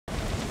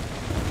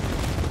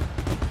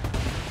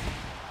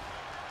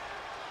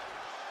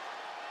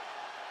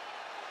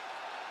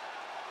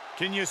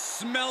Can you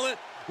smell it?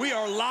 We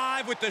are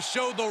live with the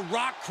show The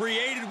Rock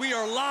created. We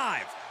are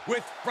live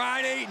with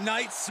Friday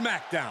Night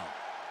SmackDown.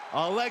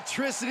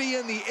 Electricity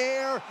in the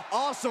air,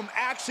 awesome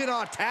action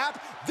on tap.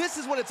 This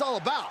is what it's all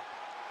about.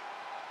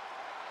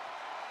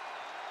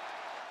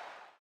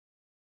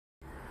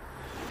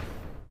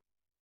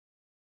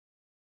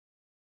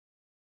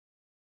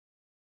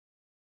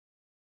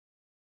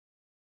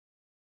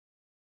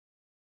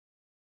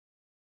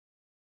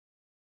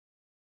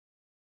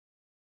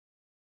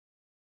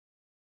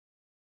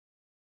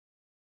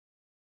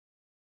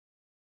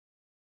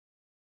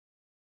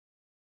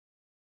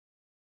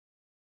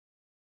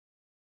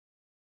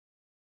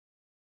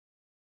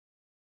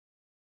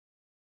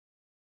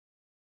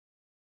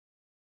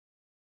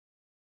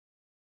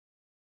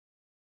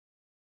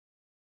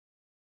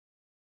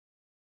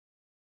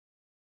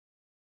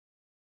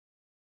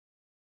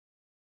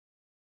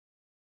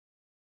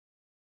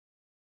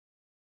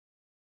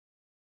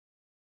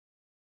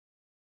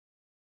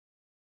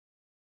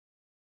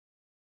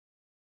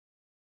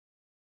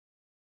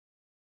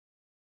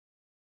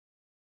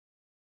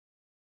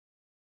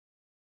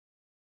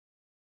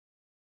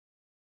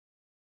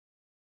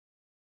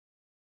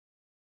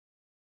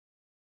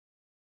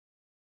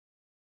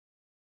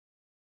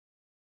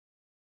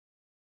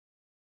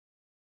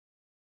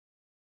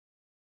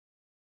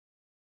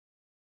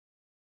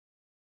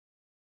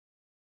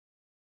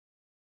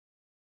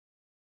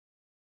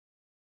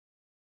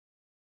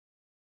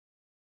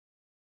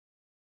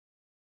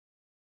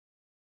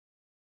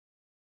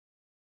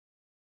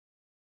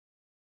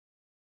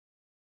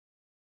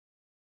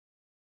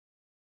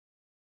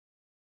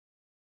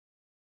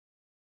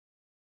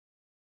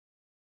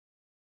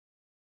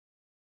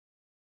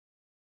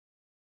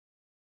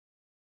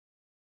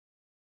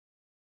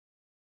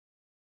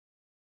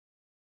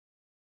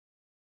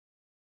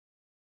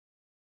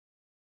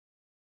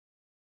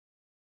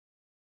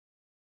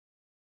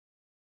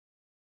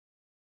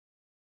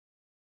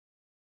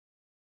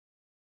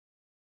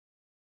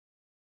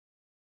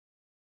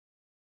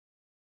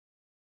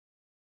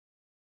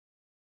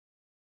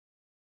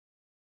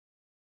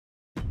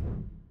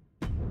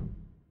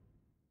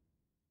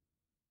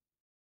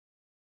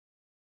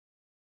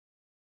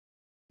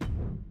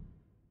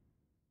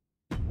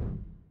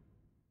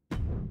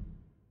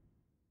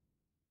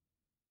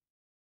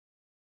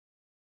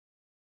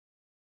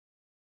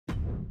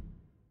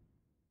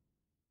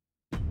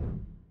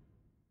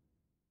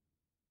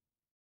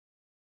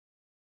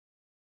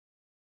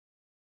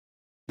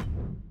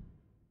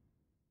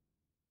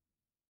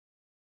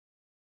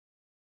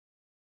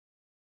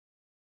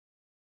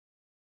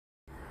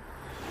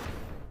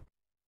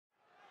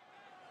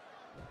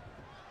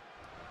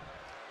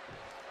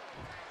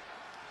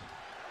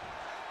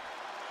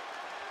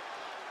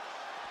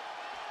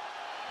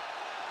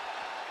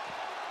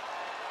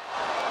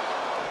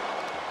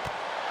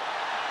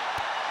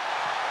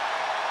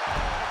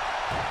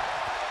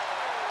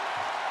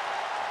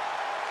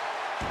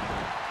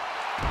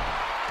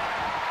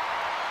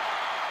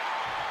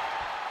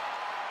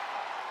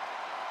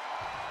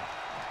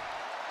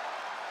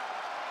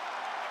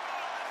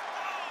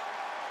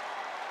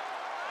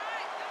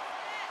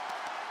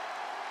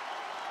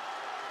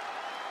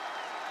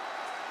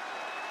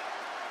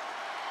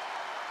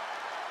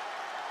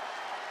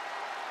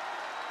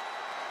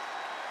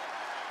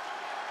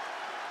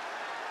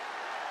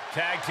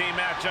 Tag team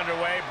match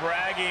underway.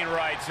 Bragging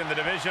rights in the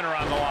division are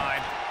on the line.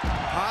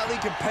 Highly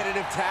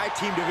competitive tag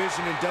team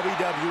division in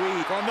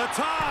WWE. From the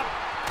top.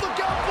 Look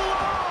out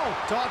below!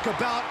 Talk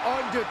about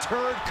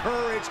undeterred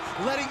courage,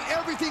 letting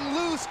everything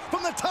loose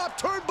from the top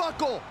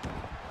turnbuckle.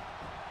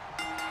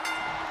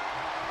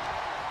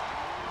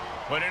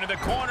 Put into the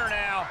corner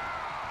now.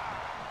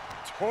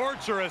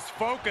 Torturous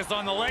focus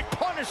on the leg,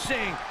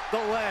 punishing the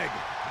leg.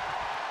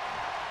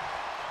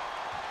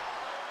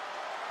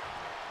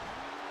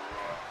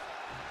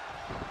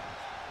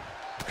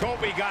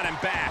 Kobe got him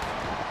back.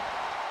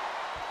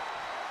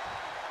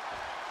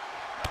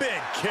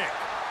 Big kick.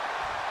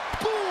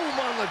 Boom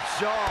on the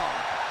jaw.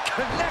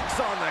 Connects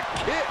on the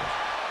kick.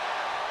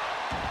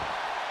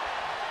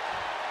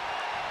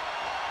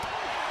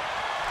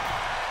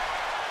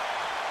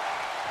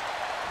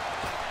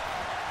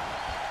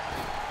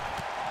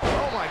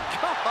 Oh my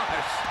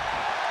gosh.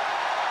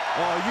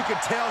 Oh, you can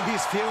tell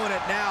he's feeling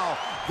it now.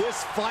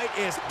 This fight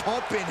is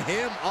pumping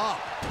him up.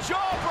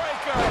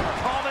 Jawbreaker.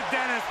 Call the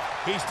dentist.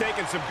 He's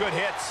taking some good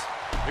hits.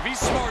 If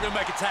he's smart, he'll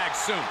make a tag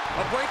soon.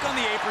 A break on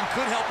the apron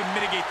could help him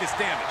mitigate this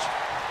damage.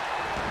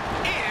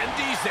 And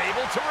he's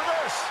able to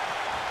reverse.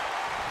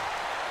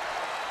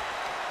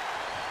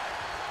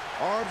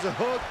 Arms a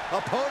hook,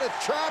 opponent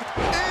trapped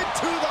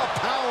into the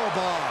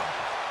powerbomb.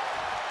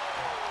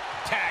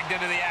 Tagged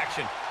into the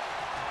action.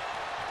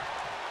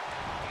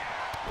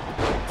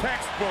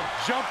 Textbook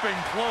jumping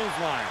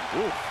clothesline.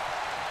 Oof.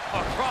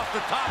 Across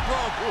the top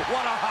rope.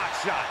 What a hot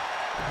shot.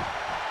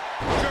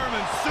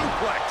 German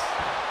suplex.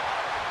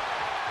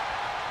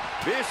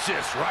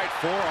 Vicious right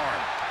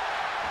forearm.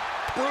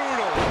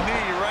 Brutal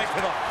knee right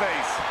to the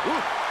face.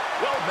 Ooh,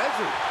 well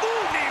measured.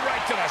 Ooh, knee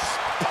right to the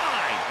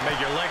spine. spine. Make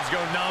your legs go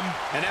numb.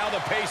 And now the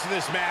pace of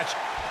this match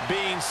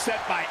being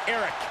set by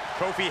Eric.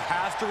 Kofi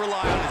has to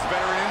rely on his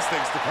veteran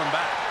instincts to come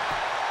back.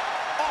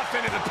 Off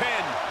into the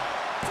pin.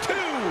 2.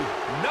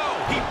 No,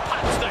 he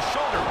pops the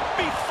shoulder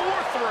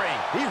before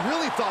 3. He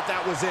really thought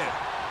that was it.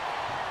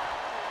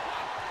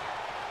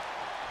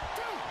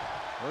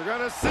 We're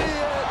gonna see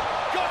it.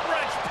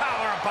 Gut-wrench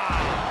power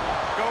bomb.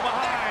 Go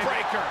behind.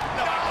 Breaker.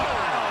 No,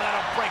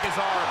 that'll break his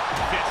arm.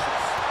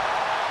 Vicious.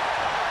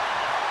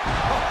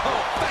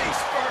 Oh,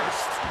 face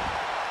first.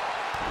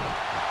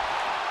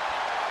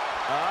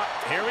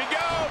 Here we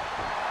go.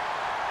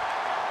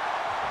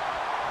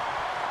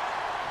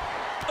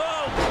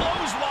 Oh,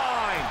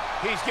 clothesline.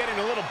 He's getting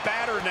a little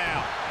battered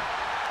now.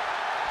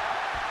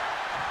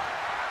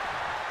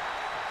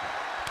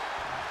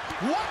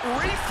 What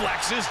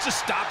reflexes to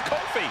stop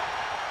Kofi?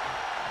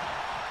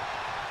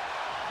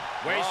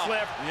 Waist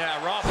slip. Yeah,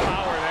 raw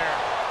power there.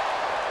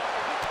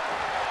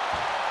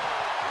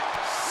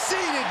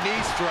 Seated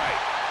knee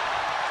strike.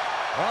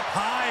 Up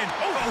high and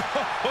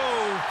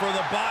for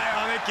the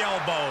bionic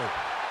elbow.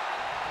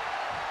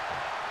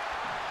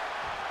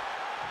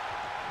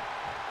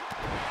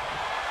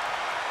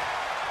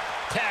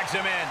 Tags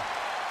him in.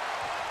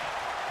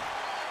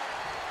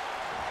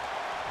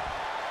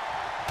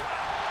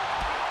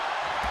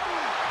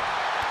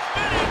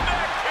 Spinning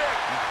back kick.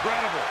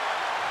 Incredible.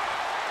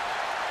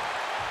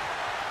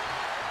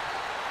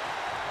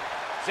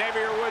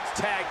 Xavier Woods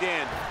tagged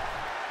in.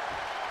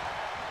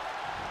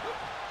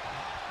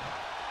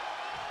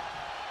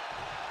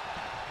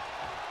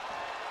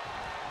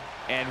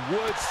 And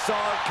Woods saw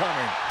it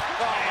coming.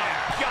 Oh, my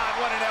God,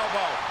 what an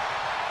elbow.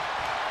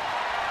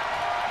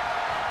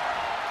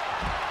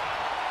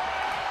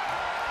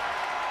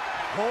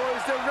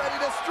 Poised and ready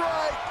to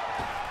strike.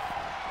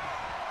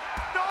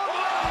 No,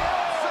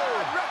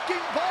 outside,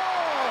 wrecking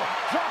ball.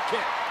 Drop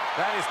kick.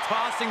 That is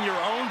tossing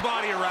your own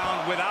body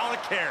around without a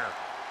care.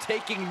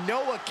 Taking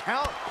no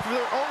account for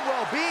their own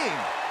well-being.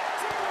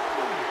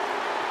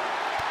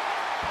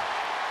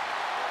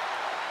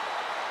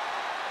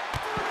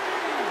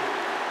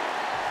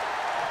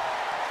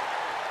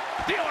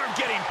 The arm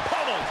getting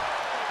pummeled.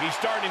 He's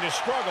starting to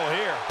struggle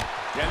here.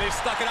 Yeah, they've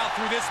stuck it out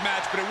through this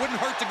match, but it wouldn't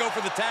hurt to go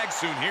for the tag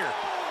soon here.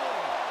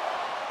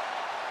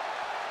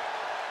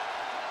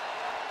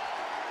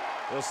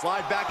 They'll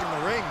slide back in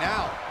the ring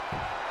now.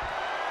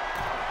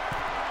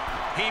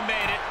 He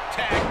made it.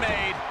 Tag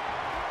made.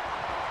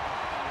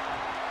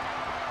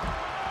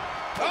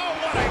 Oh,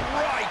 what a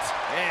right.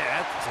 Man,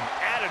 that's some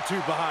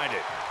attitude behind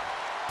it.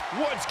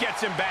 Woods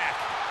gets him back.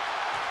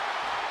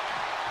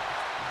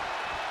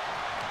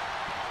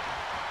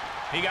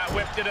 He got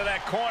whipped into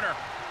that corner.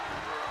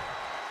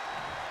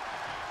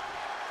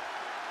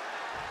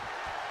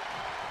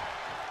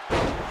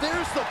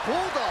 There's the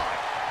Bulldog.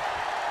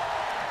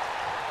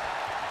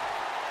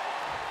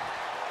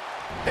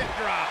 Hip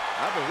drop.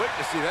 I've been waiting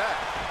to see that.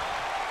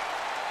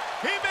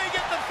 He may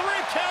get the 3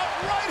 count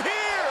right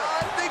here.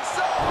 I think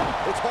so.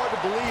 It's hard to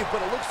believe,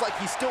 but it looks like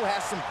he still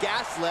has some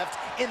gas left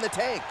in the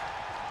tank.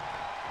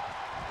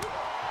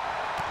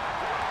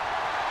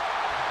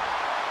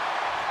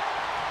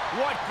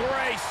 What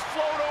grace.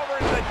 Float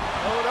over into the...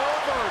 Float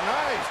over.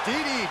 Nice.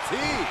 DDT.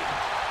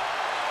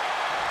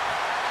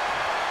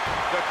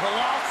 The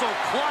colossal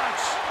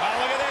clutch. Oh,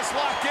 look at this.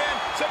 Locked in.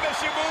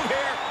 Submission move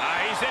here.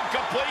 He's in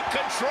complete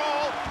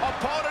control.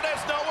 Opponent has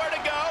nowhere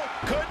to go.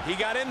 He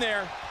got in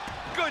there.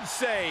 Good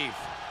save.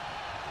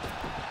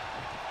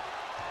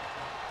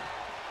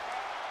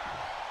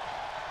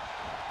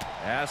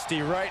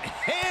 Nasty right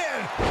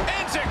hand.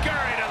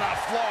 Enziguri to the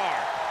floor.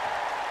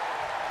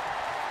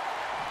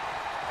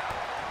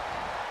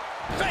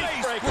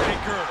 Face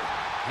breaker.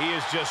 He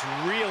is just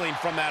reeling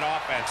from that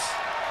offense.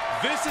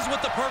 This is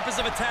what the purpose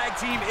of a tag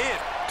team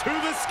is. To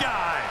the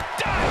sky.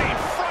 Diving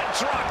front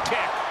drop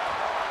kick.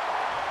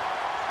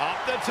 Up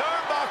the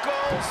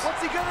turnbuckles.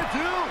 What's he gonna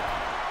do?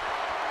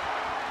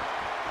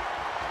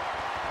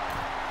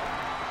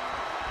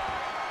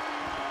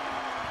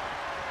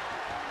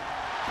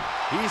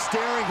 He's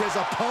staring his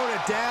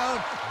opponent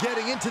down,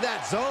 getting into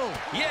that zone.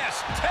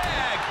 Yes,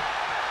 tag.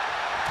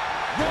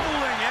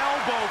 Rolling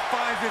elbow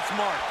finds its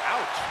mark.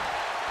 Ouch.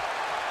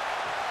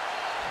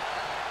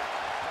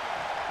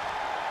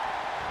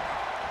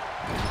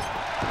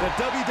 The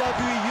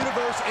WWE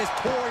Universe is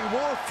pouring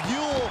more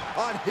fuel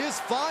on his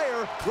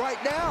fire right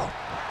now.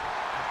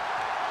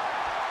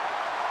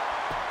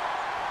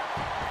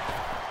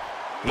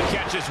 He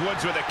catches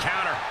Woods with a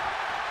counter.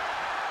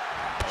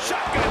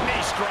 Shotgun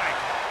knee strike.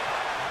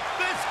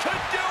 This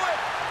could do it.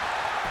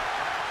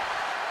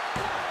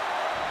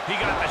 He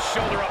got the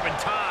shoulder up in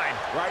time.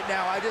 Right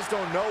now, I just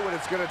don't know what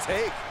it's going to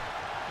take.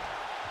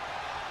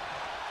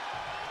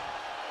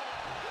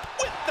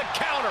 With the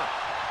counter.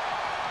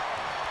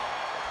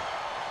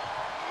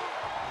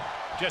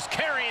 Just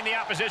carrying the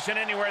opposition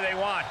anywhere they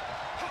want.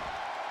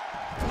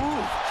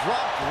 Ooh,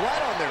 dropped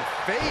right on their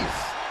face.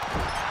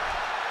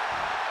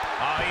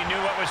 Oh, he knew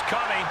what was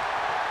coming.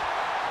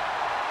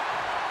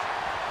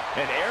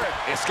 And Eric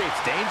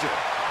escapes danger.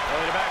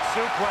 Belly-to-back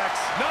suplex.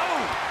 No!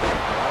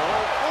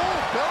 Oh,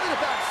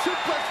 belly-to-back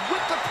suplex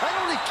with the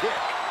penalty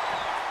kick.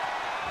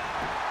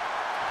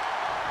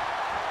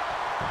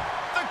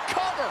 The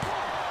cover!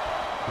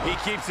 He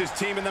keeps his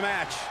team in the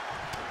match.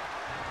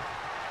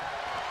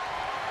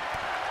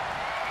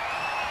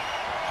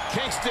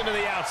 Kingston to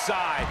the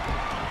outside.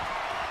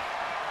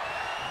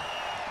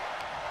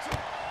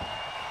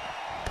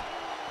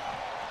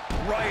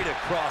 Right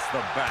across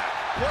the back.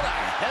 What a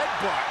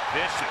headbutt.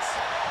 Vicious.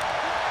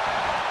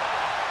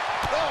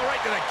 Oh,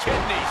 right to the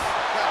kidneys.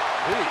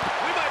 We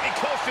might be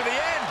close to the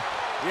end.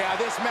 Yeah,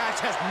 this match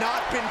has not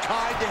been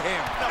kind to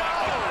him. No,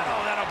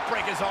 that'll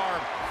break his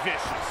arm.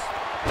 Vicious.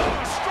 Oh,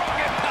 strong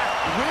impact.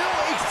 Will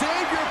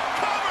Xavier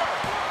Cover.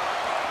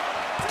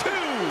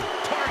 Two.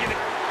 Targeted.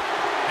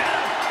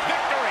 And a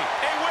victory.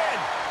 A win.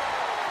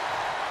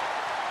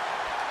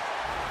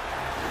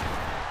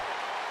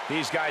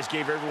 These guys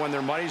gave everyone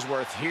their money's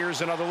worth.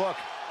 Here's another look.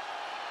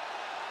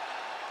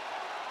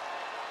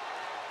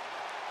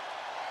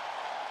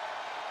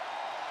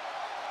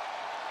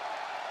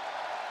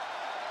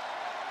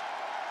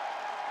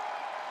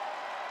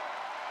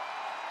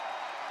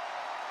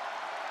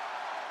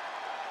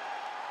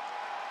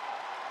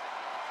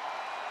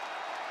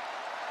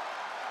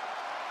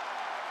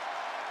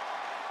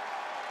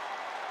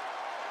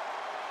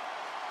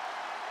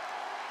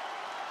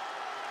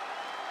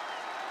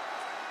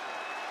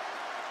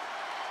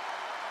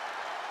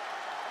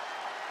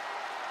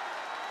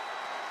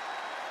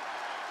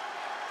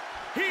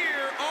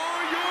 Here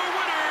are your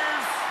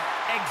winners,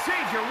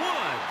 Xavier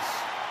Woods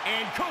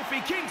and Kofi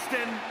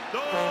Kingston,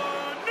 the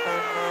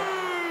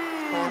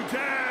New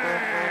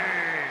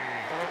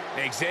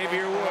Day.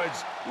 Xavier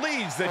Woods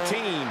leads the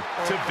team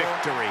to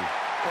victory.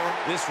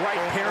 This right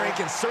pairing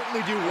can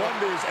certainly do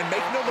wonders, and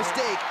make no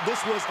mistake,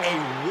 this was a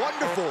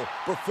wonderful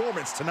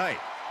performance tonight.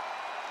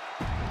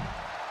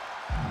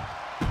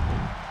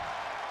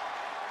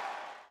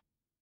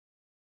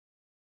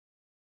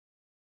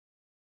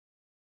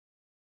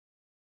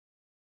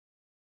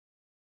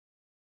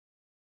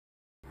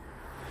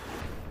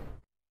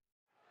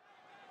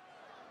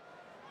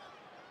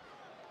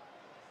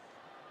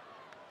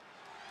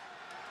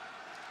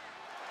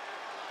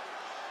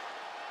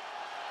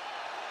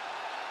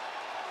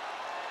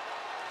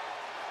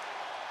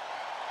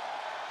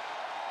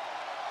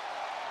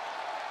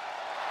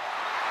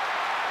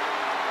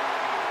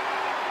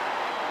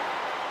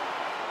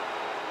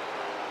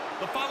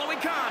 The following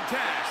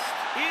contest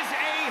is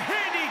a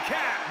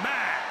handicap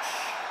match.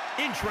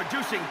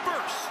 Introducing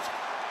first,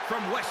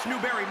 from West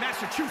Newbury,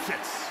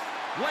 Massachusetts,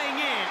 weighing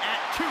in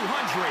at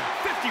 251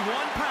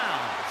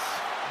 pounds,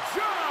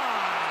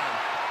 John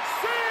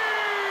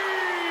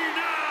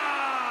Cena!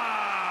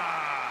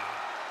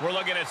 We're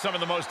looking at some of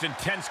the most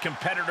intense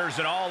competitors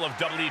in all of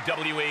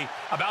WWE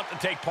about to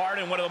take part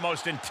in one of the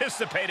most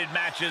anticipated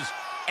matches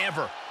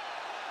ever.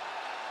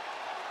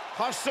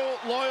 Hustle,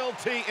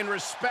 loyalty, and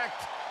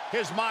respect,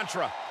 his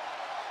mantra.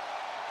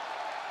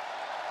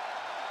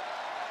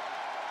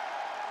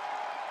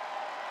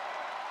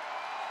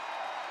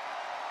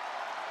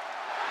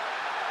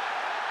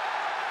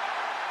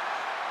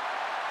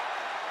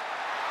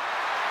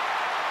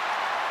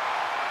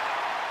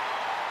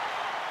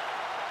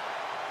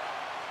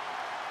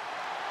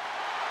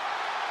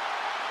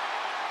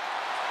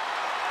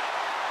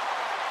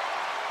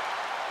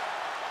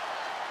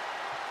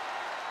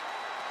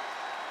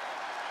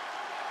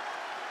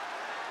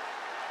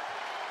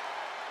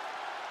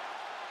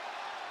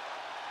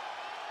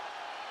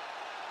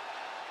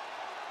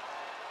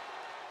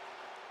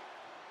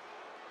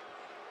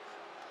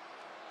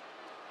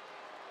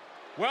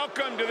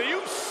 Welcome to the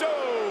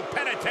Uso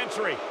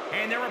Penitentiary.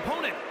 And their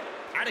opponent,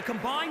 at a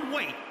combined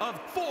weight of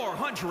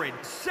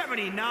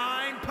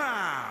 479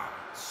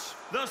 pounds,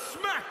 the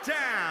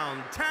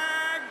SmackDown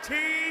Tag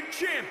Team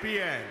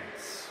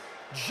Champions,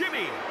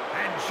 Jimmy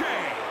and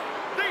Jay,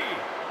 the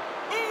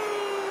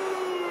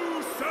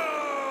Usos.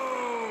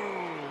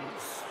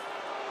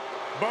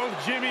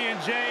 Both Jimmy and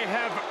Jay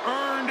have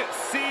earned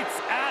seats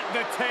at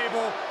the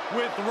table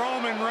with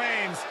Roman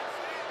Reigns.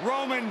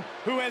 Roman,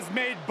 who has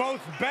made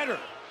both better.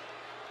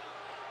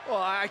 Well,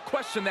 I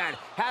question that.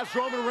 Has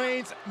Roman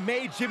Reigns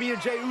made Jimmy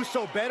and Jey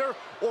Uso better,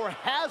 or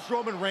has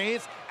Roman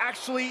Reigns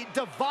actually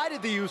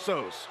divided the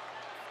Usos?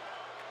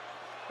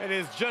 It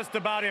is just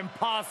about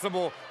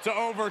impossible to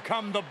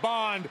overcome the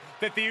bond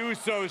that the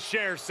Usos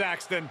share,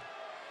 Saxton.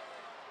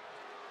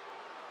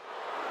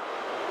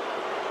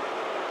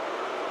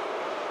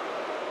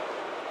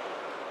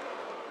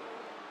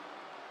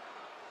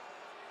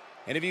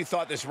 And if you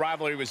thought this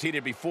rivalry was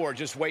heated before,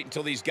 just wait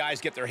until these guys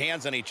get their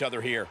hands on each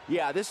other here.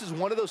 Yeah, this is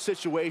one of those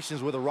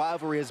situations where the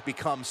rivalry has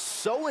become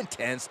so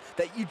intense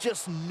that you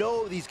just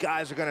know these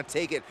guys are going to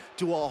take it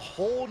to a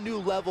whole new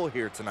level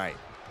here tonight.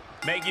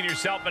 Making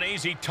yourself an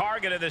easy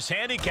target of this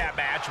handicap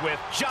match with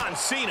John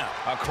Cena.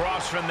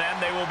 Across from them,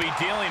 they will be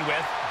dealing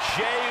with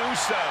Jey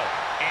Uso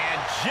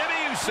and Jimmy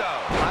Uso.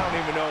 I don't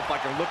even know if I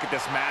can look at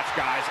this match,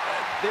 guys.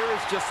 There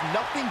is just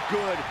nothing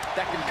good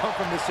that can come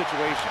from this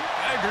situation.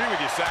 I agree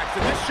with you,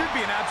 Saxton. This should be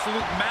an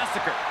absolute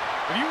massacre.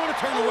 If you want to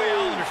turn away,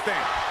 I'll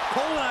understand.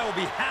 Cole and I will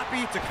be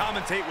happy to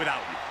commentate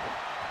without you.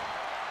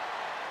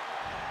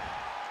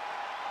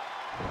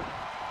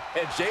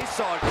 And Jay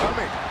saw it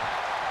coming.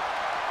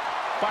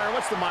 Byron,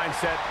 what's the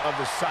mindset of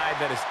the side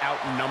that is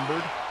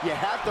outnumbered? You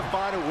have to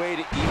find a way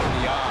to even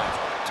the odds.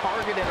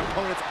 Target an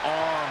opponent's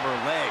arm or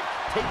leg.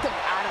 Take them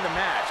out of the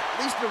match.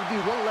 At least there would be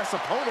one less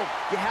opponent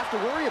you have to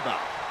worry about.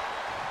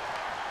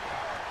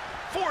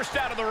 Forced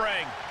out of the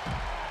ring.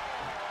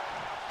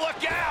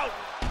 Look out!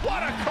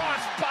 What a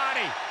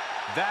crossbody!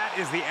 That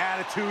is the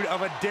attitude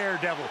of a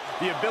daredevil.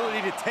 The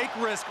ability to take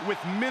risk with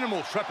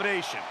minimal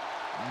trepidation.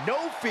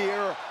 No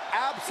fear,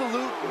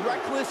 absolute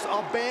reckless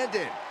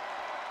abandon.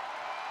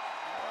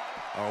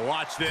 Oh,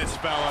 watch this,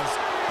 fellas.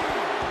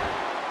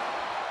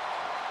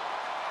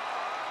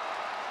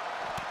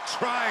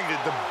 Trying to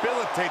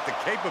debilitate the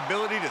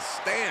capability to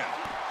stand.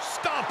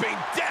 Stomping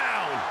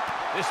down.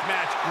 This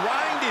match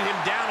grinded him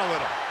down a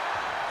little.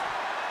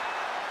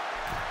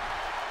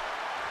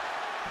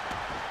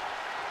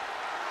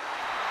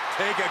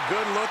 Take a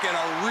good look at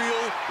a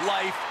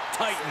real-life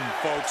Titan,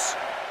 folks.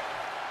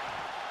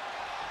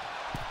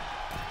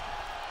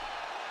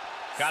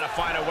 Got to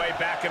find a way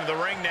back into the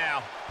ring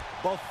now.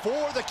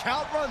 Before the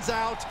count runs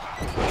out.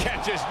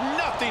 Catches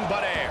nothing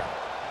but air.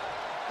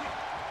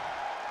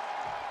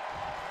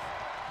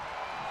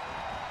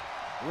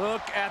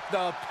 Look at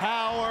the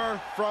power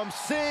from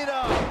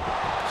Cena.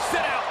 Sit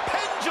out,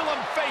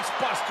 pendulum face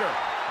buster.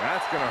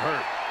 That's gonna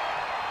hurt.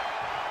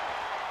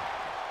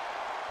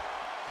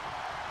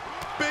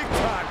 Big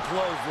time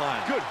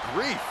clothesline. Good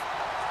grief.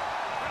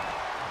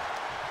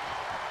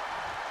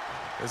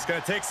 It's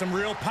gonna take some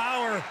real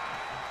power.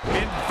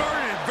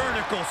 Inverted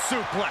vertical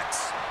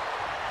suplex.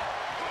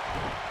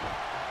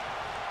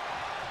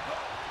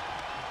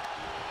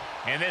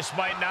 And this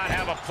might not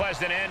have a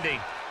pleasant ending.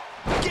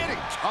 Getting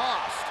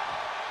tossed.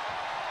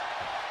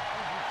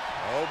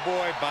 Oh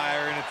boy,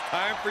 Byron, it's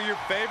time for your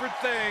favorite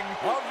thing.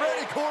 I'm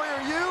ready, Corey.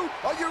 Are you?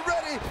 Are you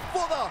ready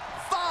for the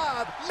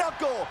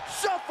 5-knuckle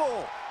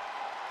shuffle?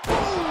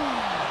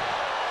 Boom!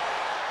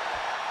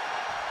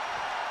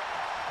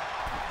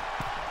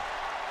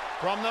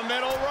 From the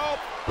middle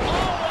rope.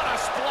 Oh, what a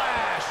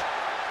splash!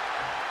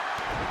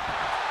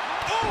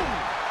 Boom!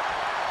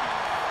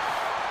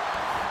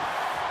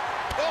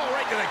 Oh,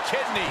 right to the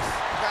kidneys.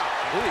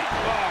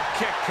 Oh,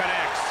 kick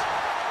connects.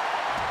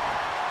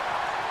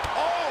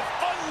 Oh,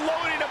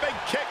 unloading a big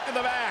kick to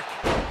the back.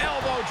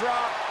 Elbow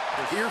drop.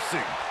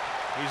 Piercing.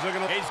 He's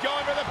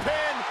going for the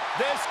pin.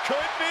 This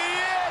could be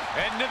it.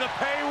 Into the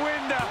pay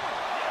window.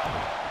 Wait.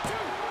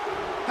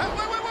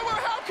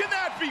 How can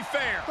that be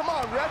fair? Come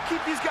on, ref.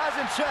 Keep these guys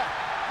in check.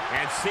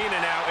 And Cena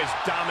now is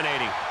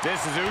dominating.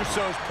 This is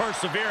Uso's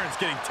perseverance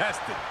getting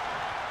tested.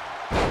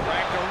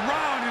 Dragged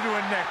around into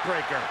a neck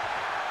breaker.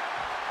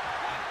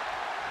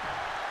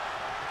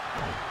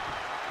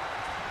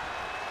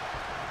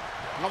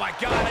 Oh my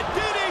God, a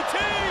DDT!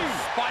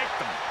 Spiked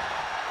them.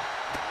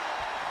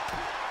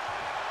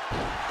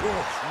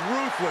 Oof,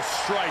 ruthless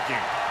striking.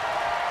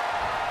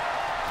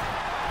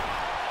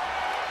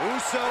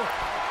 Uso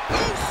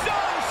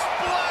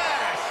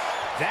splash!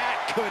 That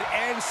could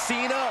end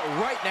Cena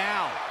right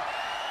now.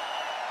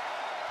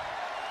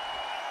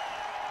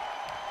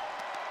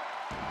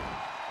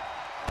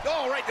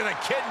 Oh, right to the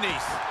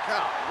kidneys.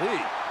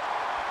 Golly.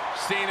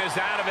 Cena's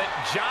out of it.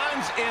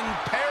 John's in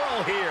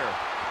peril here.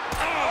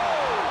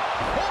 Oh!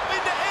 Hoping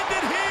to end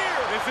it here.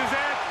 This is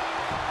it.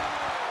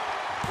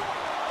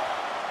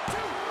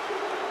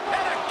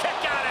 And a kick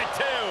out at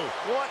 2.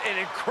 What an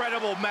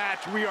incredible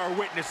match we are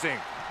witnessing.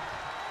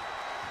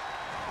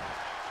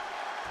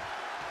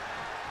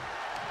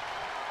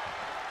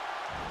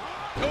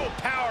 Oh,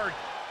 powered.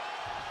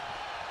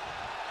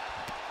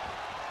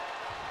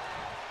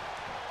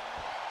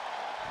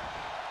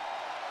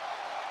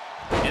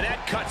 And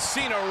that cuts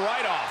Cena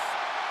right off.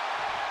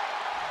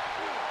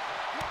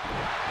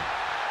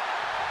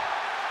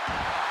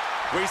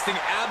 Wasting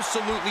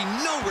absolutely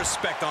no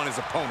respect on his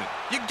opponent.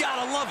 You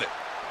gotta love it.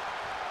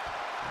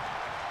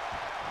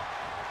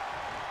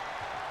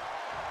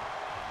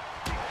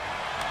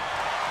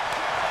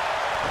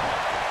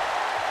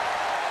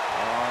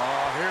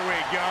 Oh, here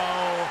we go.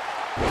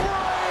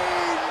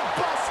 Brain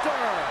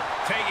buster.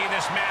 Taking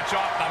this match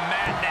off the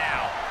mat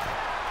now.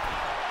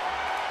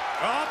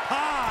 Up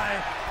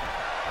high.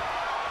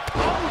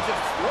 Oh,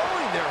 just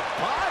throwing their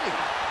body.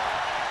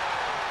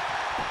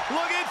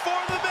 Looking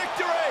for the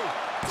victory.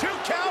 2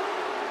 count.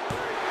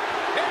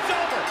 It's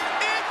over.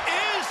 It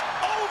is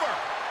over.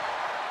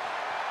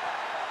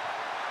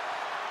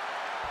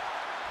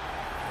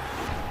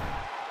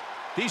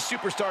 These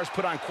superstars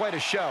put on quite a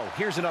show.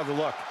 Here's another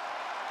look.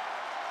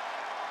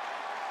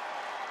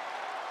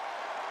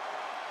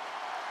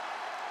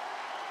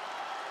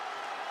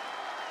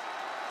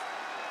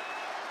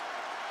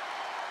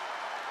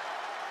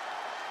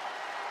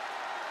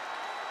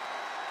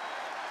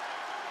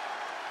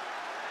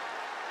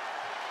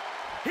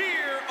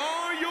 Here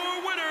are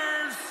your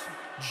winners,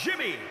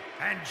 Jimmy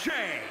and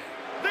Jay,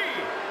 the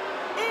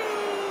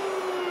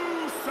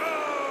Usos!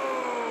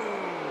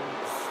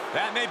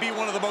 That may be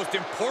one of the most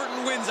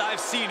important wins I've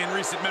seen in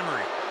recent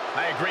memory.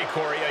 I agree,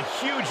 Corey. A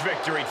huge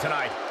victory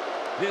tonight.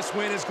 This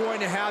win is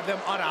going to have them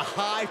on a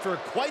high for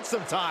quite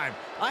some time,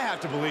 I have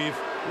to believe.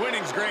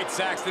 Winning's great,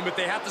 Saxton, but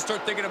they have to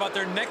start thinking about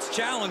their next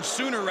challenge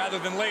sooner rather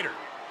than later.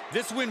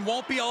 This win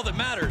won't be all that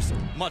matters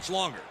much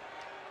longer.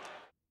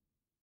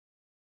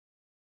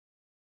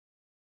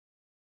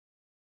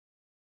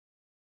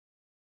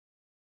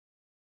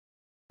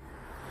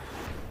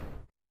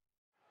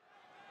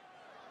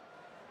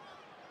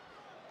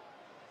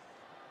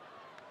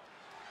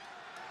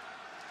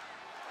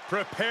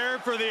 Prepare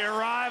for the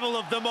arrival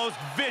of the most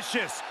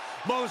vicious,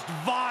 most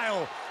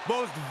vile,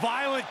 most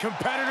violent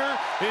competitor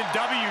in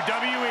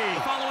WWE.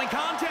 The following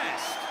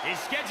contest is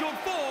scheduled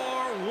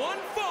for one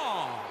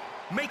fall.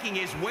 Making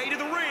his way to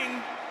the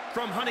ring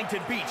from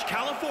Huntington Beach,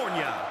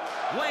 California,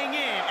 weighing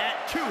in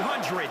at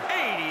 282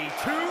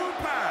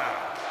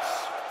 pounds,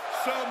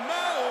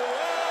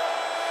 Samoa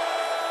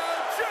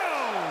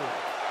Joe.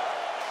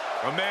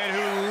 A man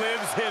who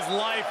lives his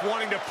life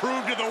wanting to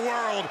prove to the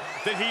world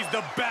that he's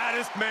the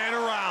baddest man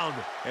around.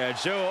 Yeah,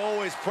 Joe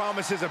always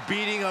promises a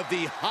beating of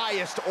the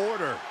highest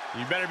order.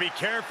 You better be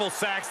careful,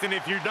 Saxton.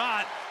 If you're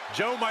not,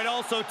 Joe might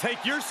also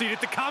take your seat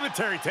at the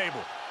commentary table.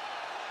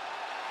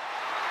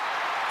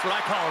 That's what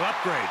I call an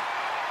upgrade.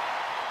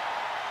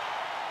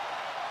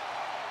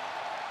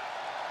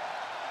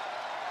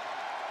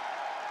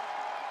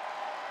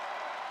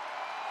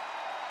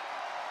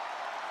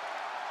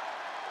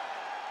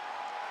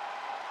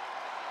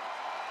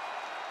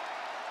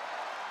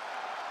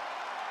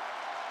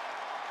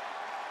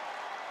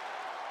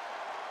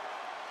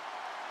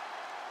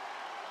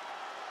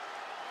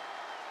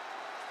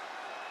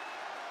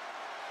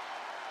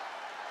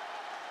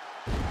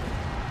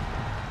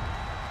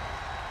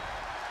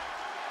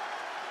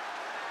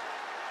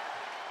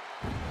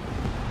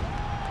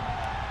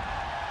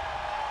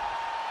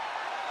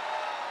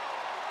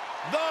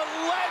 The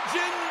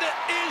legend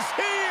is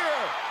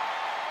here!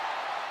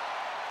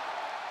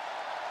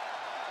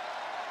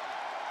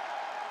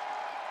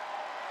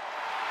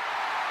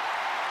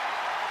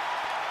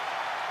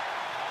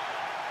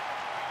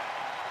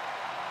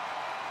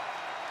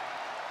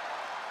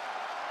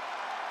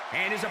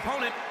 And his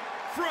opponent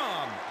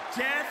from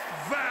Death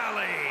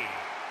Valley,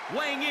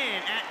 weighing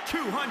in at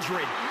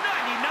 299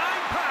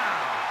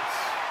 pounds,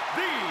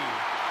 the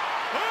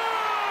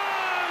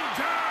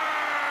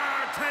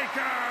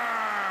Undertaker!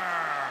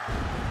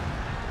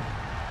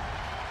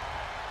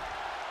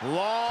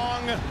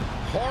 Long,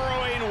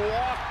 harrowing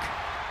walk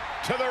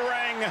to the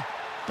ring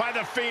by the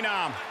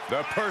Phenom.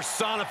 The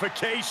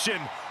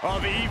personification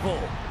of evil.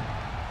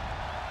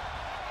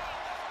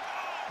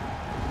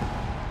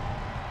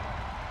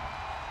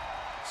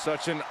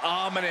 Such an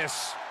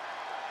ominous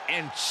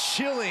and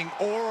chilling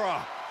aura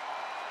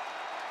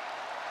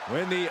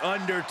when the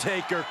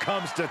Undertaker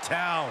comes to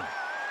town.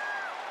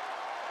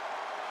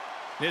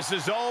 This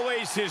is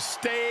always his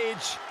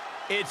stage.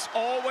 It's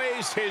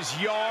always his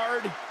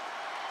yard.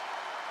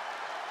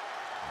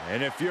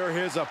 And if you're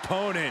his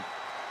opponent,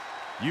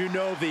 you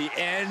know the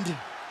end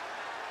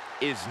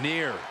is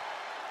near.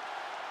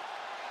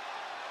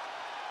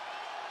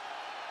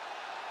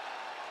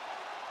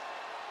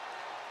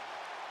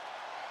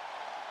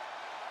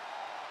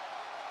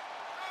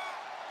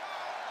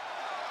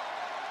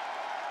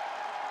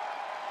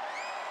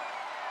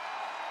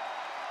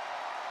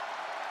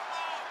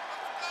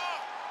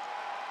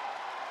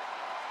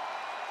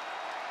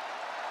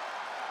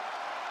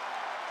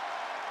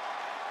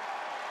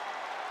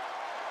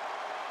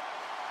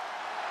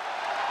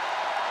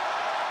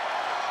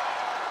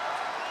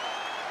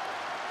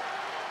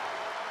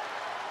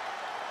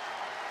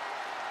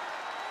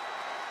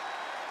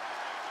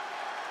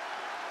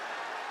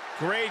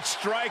 Great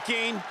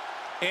striking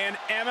and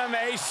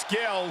MMA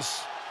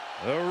skills.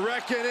 The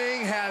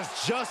reckoning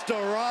has just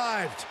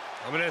arrived.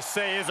 I'm going to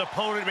say his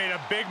opponent made a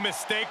big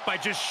mistake by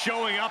just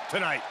showing up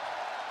tonight.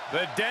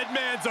 The dead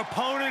man's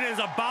opponent is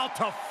about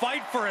to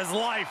fight for his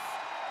life.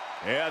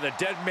 Yeah, the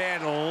dead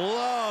man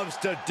loves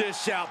to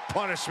dish out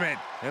punishment,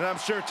 and I'm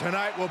sure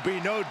tonight will be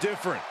no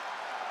different.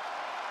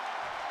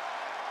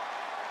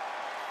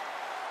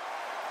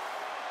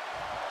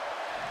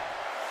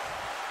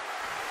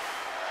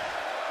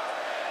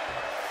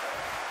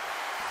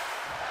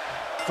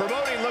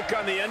 Promoting look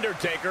on The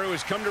Undertaker, who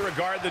has come to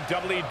regard the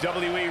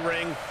WWE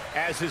ring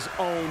as his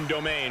own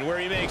domain, where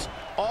he makes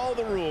all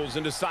the rules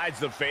and decides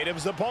the fate of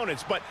his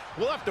opponents. But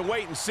we'll have to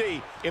wait and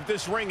see if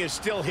this ring is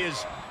still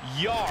his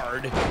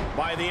yard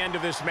by the end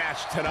of this match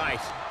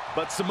tonight.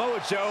 But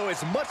Samoa Joe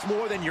is much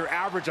more than your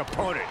average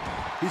opponent.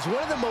 He's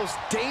one of the most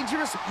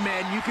dangerous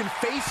men you can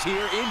face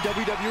here in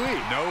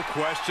WWE. No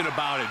question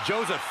about it.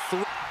 Joe's a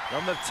threat.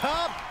 From the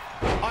top,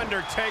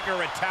 Undertaker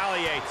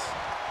retaliates.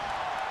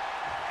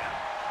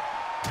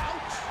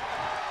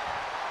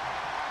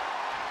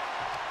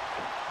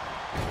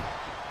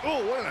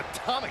 oh, what an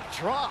atomic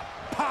drop.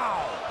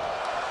 Pow!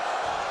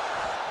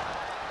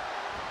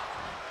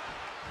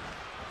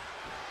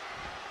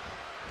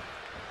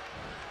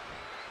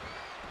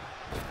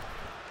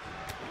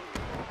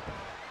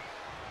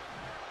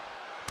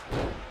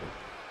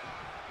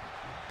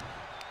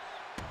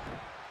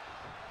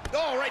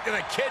 Oh, right to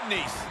the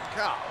kidneys.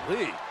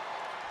 Golly.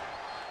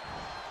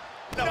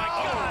 Oh, my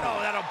God.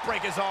 Oh, that'll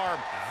break his arm.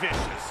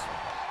 Vicious.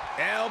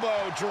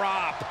 Elbow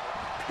drop.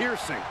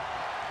 Piercing.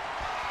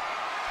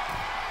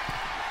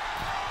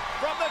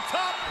 From the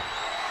top.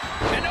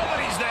 And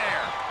nobody's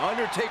there.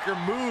 Undertaker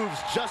moves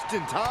just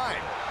in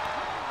time.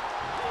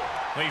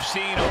 We've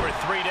seen over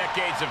 3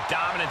 decades of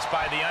dominance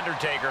by The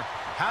Undertaker.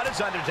 How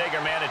does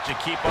Undertaker manage to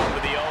keep up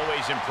with the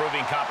always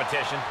improving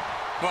competition?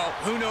 Well,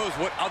 who knows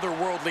what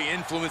otherworldly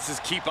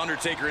influences keep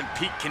Undertaker in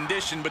peak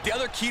condition, but the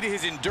other key to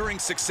his enduring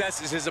success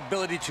is his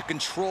ability to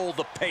control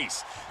the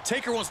pace.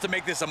 Taker wants to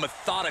make this a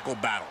methodical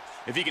battle.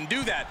 If he can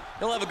do that,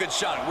 he'll have a good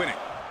shot at winning.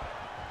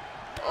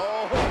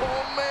 Oh,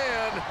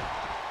 man.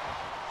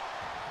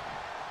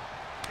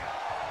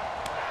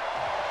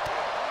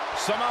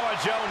 Samoa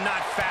Joe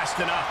not fast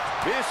enough.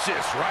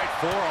 Vicious right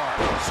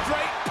forearm.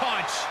 Straight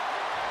punch.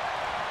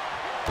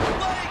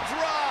 Leg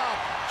drop.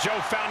 Joe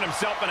found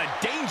himself in a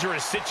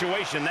dangerous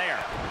situation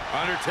there.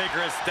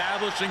 Undertaker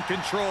establishing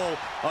control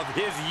of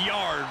his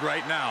yard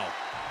right now.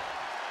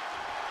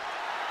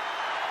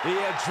 The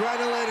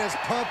adrenaline is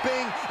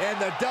pumping, and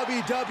the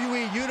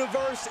WWE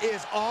Universe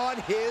is on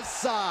his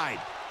side.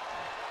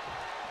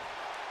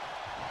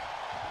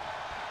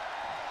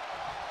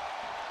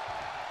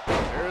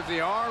 There's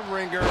the arm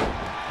wringer,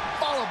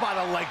 followed by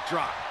the leg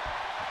drop.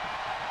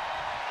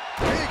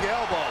 Big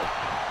elbow.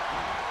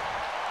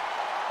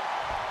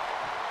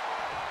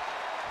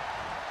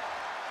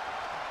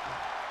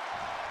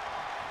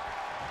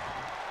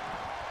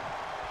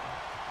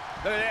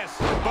 Look at this.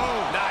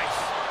 Boom. Nice.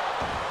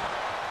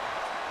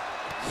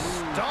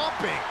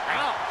 Stomping.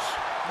 Ouch.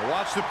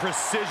 Watch the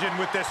precision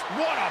with this.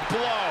 What a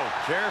blow.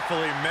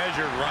 Carefully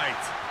measured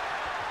right.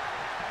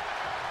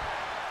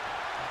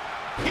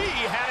 He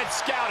had it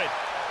scouted.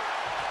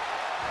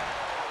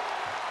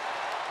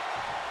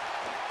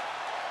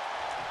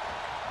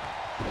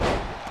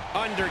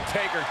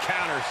 Undertaker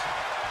counters.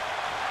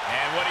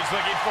 And what he's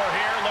looking for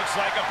here looks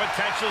like a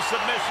potential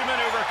submission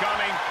maneuver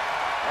coming.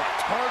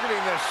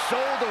 Targeting the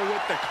shoulder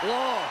with the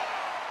claw.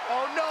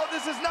 Oh, no,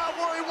 this is not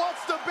where he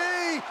wants to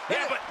be.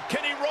 Yeah, but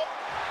can he roll?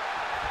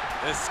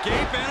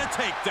 Escape and a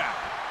takedown.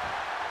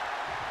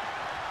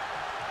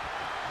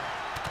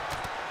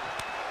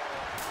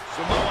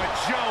 Samoa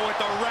Joe with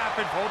the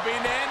rapid.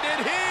 Hoping to end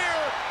it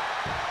here.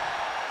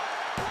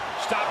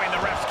 Stopping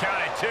the ref's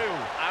count at 2.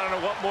 I don't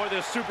know what more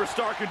this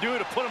superstar can do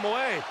to put him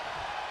away.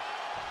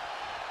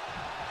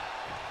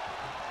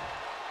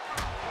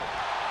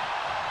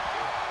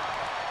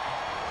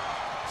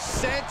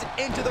 Sent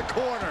into the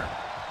corner.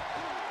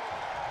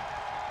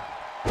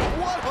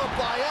 What a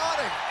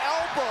bionic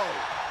elbow.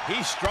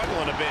 He's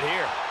struggling a bit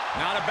here.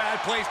 Not a bad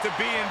place to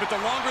be in, but the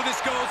longer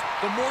this goes,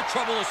 the more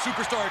trouble a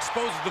superstar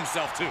exposes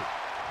themselves to.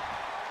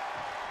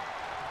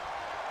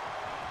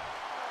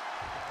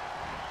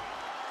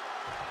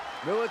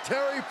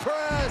 Military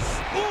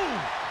press. Ooh.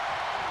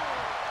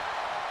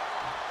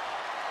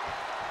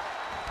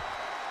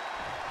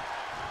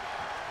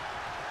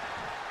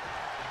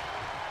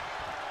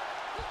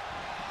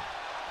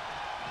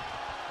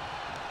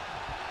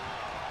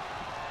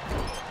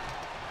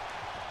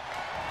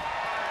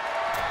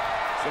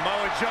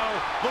 Samoa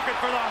Joe looking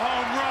for the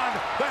home run.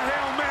 The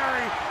Hail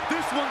Mary.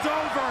 This one's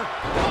over.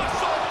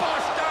 Muscle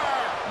buster.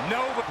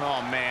 No.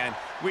 Oh, man.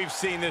 We've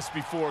seen this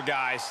before,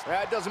 guys.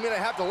 That doesn't mean I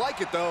have to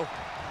like it, though.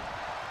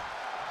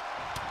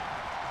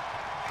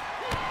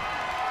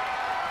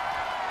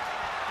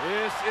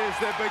 This is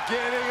the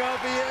beginning of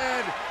the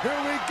end.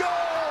 Here we go.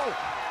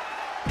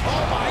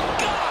 Oh, my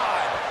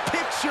God.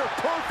 Picture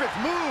perfect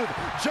move.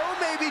 Joe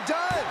may be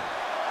done.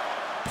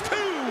 2.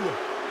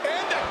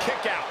 And a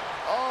kick out.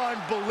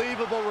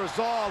 Unbelievable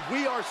resolve.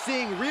 We are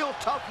seeing real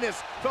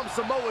toughness from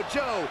Samoa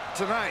Joe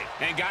tonight.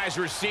 And guys,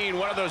 we're seeing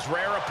one of those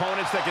rare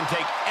opponents that can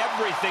take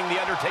everything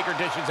The Undertaker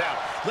dishes out.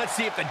 Let's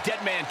see if the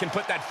dead man can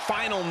put that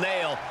final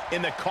nail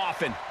in the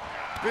coffin.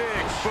 Big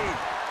boot.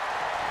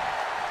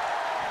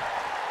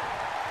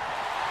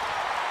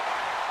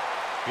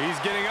 He's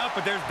getting up,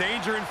 but there's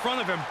danger in front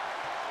of him.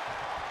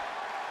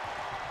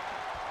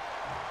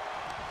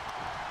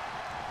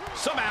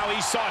 Somehow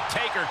he saw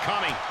Taker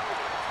coming.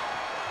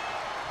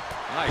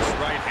 Nice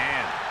right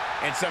hand.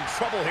 And some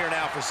trouble here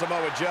now for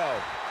Samoa Joe.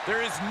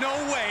 There is no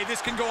way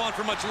this can go on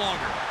for much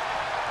longer.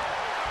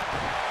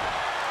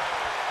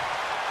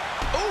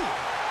 Ooh!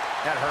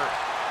 That hurt.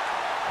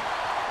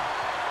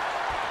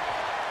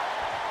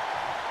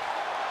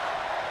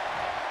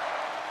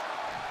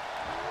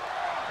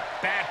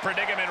 Bad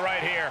predicament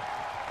right here.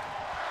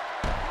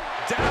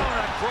 Down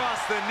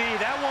across the knee.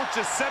 That won't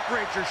just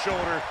separate your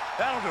shoulder.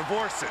 That'll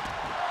divorce it.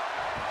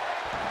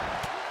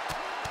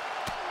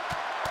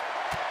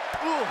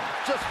 Ooh,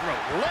 just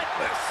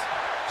relentless.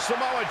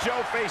 Samoa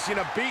Joe facing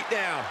a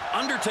beatdown.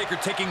 Undertaker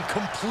taking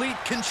complete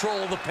control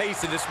of the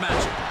pace of this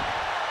match.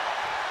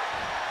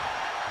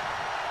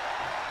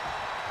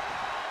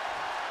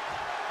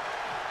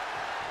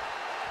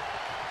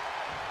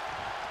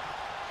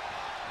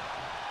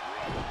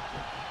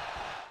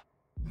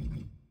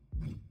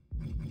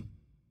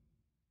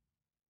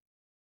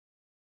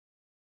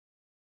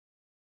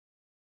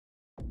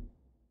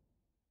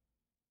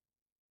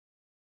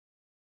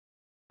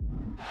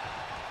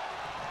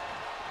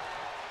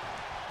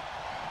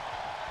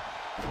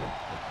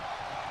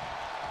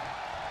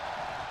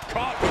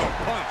 caught with a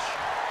punch.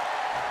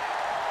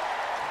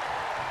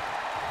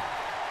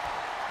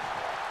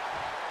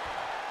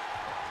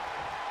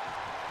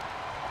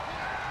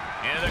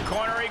 Into the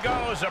corner he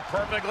goes, a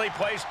perfectly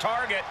placed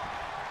target.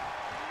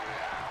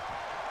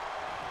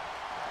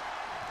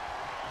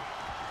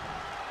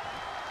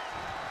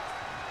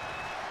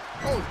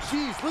 Oh,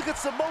 geez, look at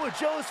Samoa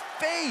Joe's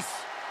face.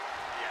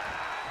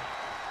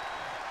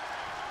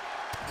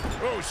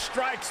 Oh,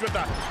 strikes with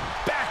the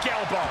back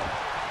elbow.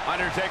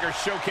 Undertaker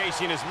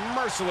showcasing his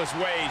merciless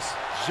ways.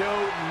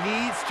 Joe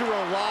needs to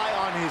rely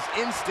on his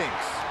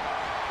instincts.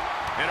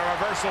 And a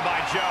reversal by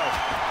Joe.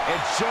 And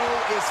Joe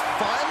is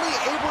finally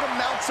able to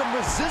mount some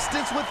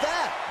resistance with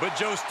that. But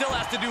Joe still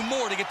has to do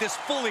more to get this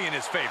fully in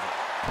his favor.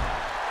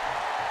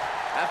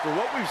 After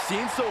what we've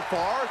seen so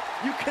far,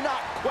 you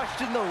cannot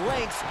question the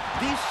lengths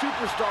these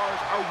superstars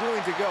are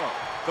willing to go.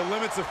 The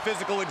limits of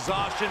physical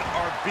exhaustion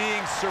are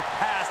being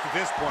surpassed at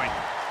this point.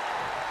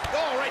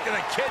 Oh, right to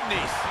the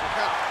kidneys.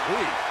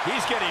 Golly.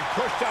 He's getting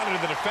pushed down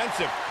into the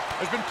defensive.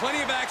 There's been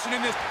plenty of action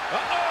in this.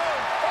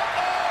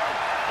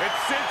 It's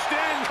cinched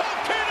in.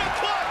 Coquina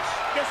clutch.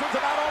 This one's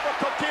about over.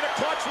 Coquina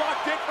clutch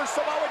locked in for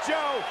Samoa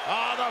Joe.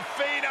 Oh, the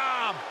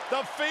Phenom.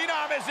 The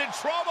Phenom is in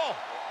trouble.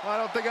 I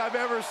don't think I've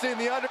ever seen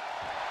the under...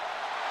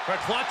 The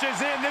clutch is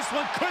in. This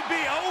one could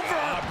be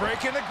over.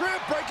 Breaking the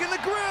grip, breaking the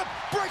grip,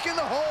 breaking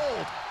the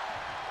hold.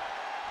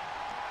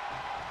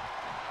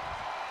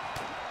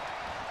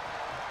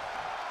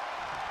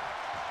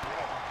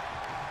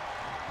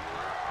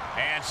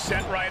 And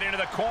sent right into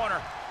the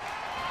corner.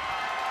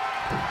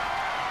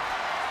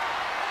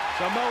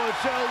 Samoa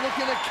Joe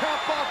looking to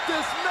cap off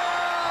this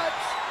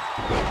match.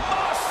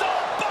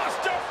 Muscle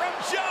buster from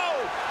Joe.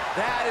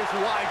 That is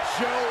why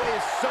Joe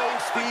is so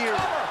feared.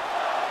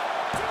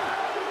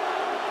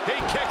 He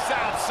kicks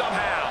out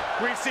somehow.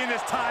 We've seen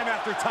this time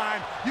after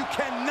time. You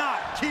cannot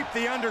keep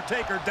The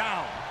Undertaker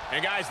down.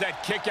 And guys,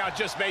 that kick out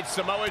just made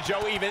Samoa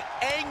Joe even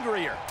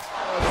angrier.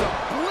 It's a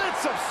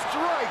blitz of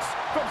strikes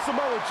from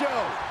Samoa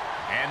Joe.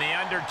 And The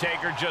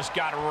Undertaker just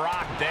got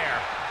rocked there.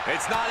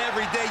 It's not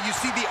every day you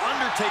see The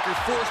Undertaker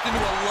forced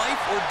into a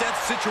life or death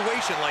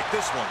situation like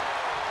this one.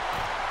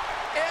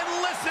 And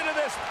listen to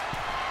this.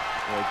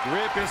 The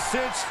grip is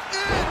cinched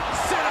in.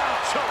 Sit out,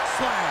 choke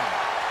slam.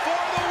 For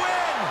the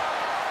win.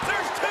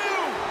 There's two.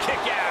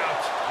 Kick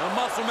out. The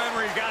muscle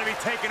memory's got to be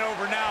taken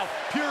over now.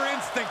 Pure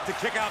instinct to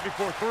kick out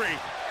before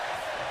three.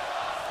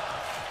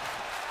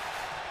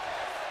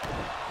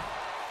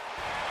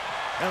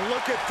 And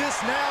look at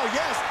this now.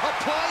 Yes,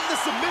 applying the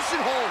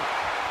submission hold.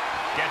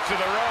 Gets to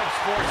the ropes,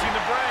 forcing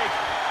the break.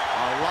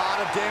 A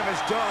lot of damage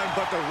done,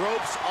 but the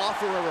ropes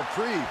offer a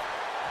reprieve.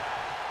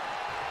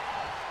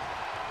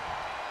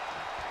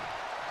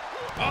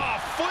 Oh,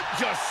 foot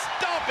just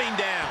stomping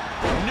down.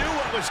 Knew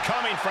what was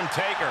coming from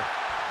Taker.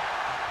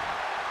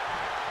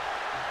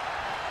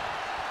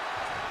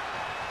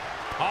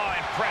 Oh,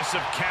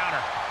 impressive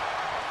counter.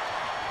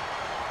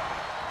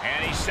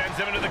 And he sends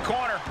him into the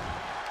corner.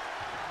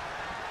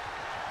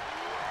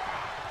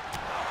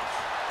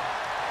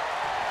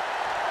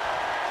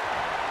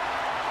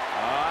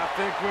 I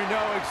think we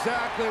know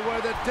exactly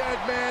where the dead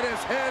man is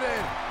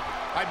headed.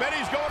 I bet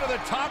he's going to the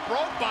top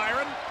rope,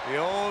 Byron. The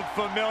old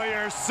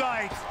familiar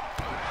sight.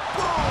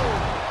 Boom!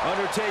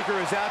 Undertaker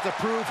is out to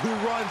prove who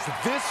runs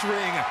this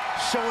ring,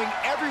 showing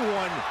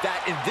everyone that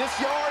in this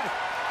yard,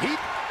 he...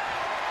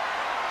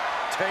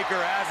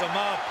 Taker has him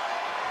up.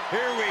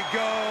 Here we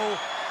go.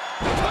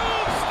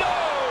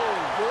 Tombstone!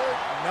 Good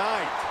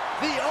night.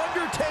 The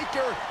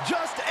Undertaker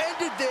just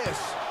ended this.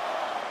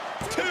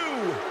 2.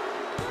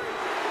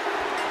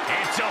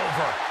 It's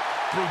over.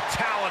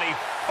 Brutality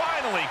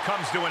finally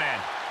comes to an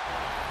end.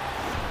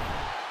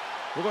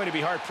 We're going to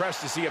be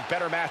hard-pressed to see a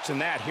better match than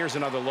that. Here's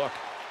another look.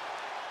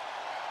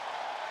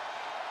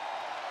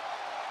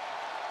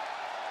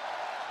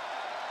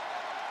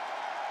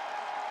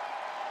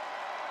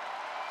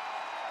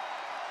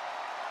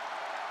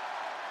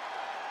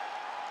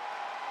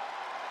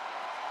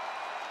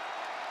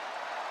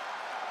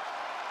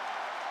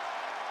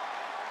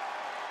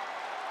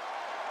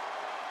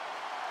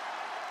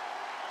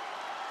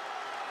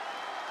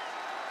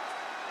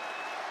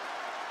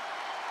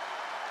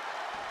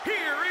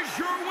 Here is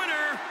your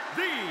winner,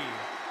 The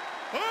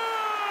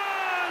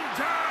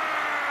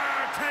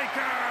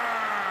Undertaker!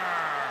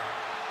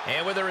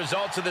 And with the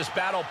results of this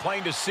battle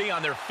plain to see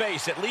on their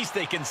face, at least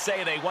they can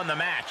say they won the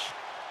match.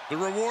 The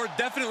reward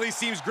definitely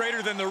seems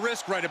greater than the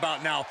risk right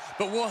about now,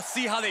 but we'll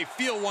see how they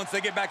feel once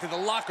they get back to the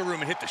locker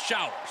room and hit the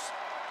showers.